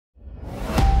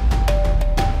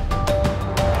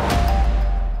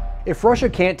If Russia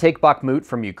can't take Bakhmut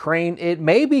from Ukraine, it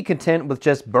may be content with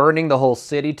just burning the whole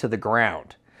city to the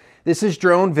ground. This is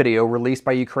drone video released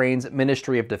by Ukraine's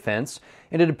Ministry of Defense,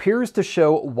 and it appears to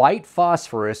show white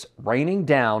phosphorus raining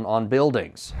down on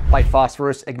buildings. White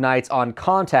phosphorus ignites on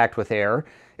contact with air.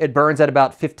 It burns at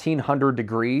about 1500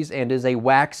 degrees and is a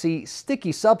waxy,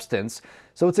 sticky substance,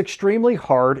 so it's extremely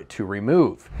hard to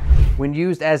remove. When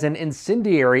used as an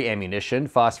incendiary ammunition,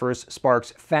 phosphorus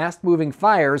sparks fast-moving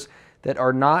fires that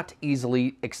are not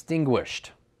easily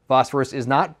extinguished. Phosphorus is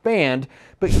not banned,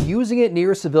 but using it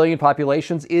near civilian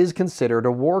populations is considered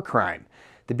a war crime.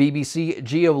 The BBC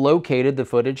geo-located the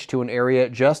footage to an area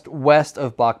just west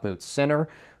of Bakhmut's center,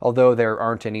 although there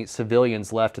aren't any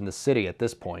civilians left in the city at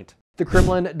this point. The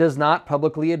Kremlin does not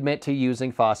publicly admit to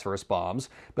using phosphorus bombs,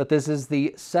 but this is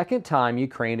the second time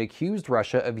Ukraine accused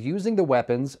Russia of using the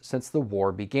weapons since the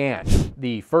war began.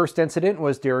 The first incident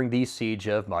was during the siege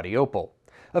of Mariupol.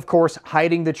 Of course,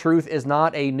 hiding the truth is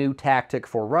not a new tactic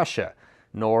for Russia,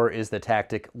 nor is the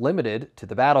tactic limited to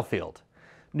the battlefield.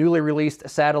 Newly released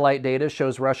satellite data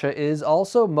shows Russia is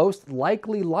also most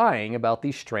likely lying about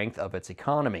the strength of its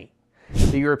economy.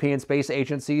 The European Space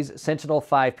Agency's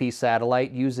Sentinel-5P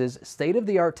satellite uses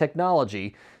state-of-the-art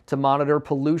technology to monitor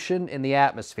pollution in the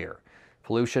atmosphere,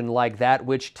 pollution like that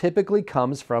which typically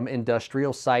comes from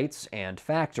industrial sites and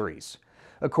factories.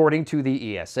 According to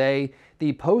the ESA,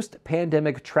 the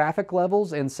post-pandemic traffic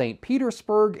levels in St.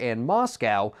 Petersburg and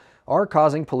Moscow are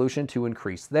causing pollution to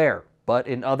increase there. But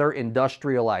in other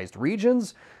industrialized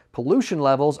regions, pollution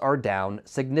levels are down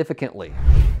significantly.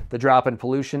 The drop in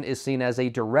pollution is seen as a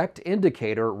direct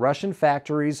indicator Russian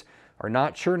factories are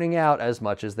not churning out as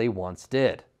much as they once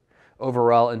did.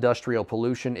 Overall, industrial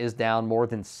pollution is down more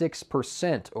than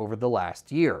 6% over the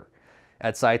last year.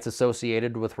 At sites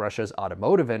associated with Russia's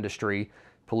automotive industry,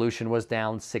 pollution was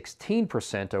down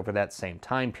 16% over that same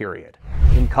time period.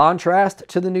 In contrast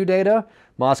to the new data,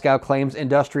 Moscow claims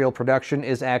industrial production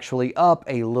is actually up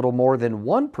a little more than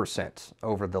 1%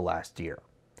 over the last year.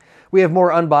 We have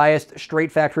more unbiased,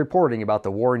 straight-fact reporting about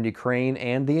the war in Ukraine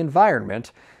and the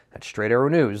environment at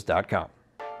straightarrownews.com.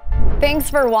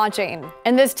 Thanks for watching.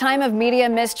 In this time of media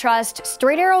mistrust,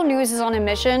 Straight Arrow News is on a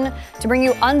mission to bring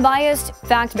you unbiased,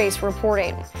 fact-based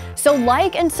reporting. So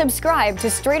like and subscribe to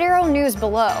Straight Arrow News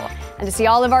below. And to see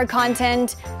all of our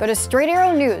content, go to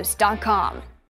straightarrownews.com.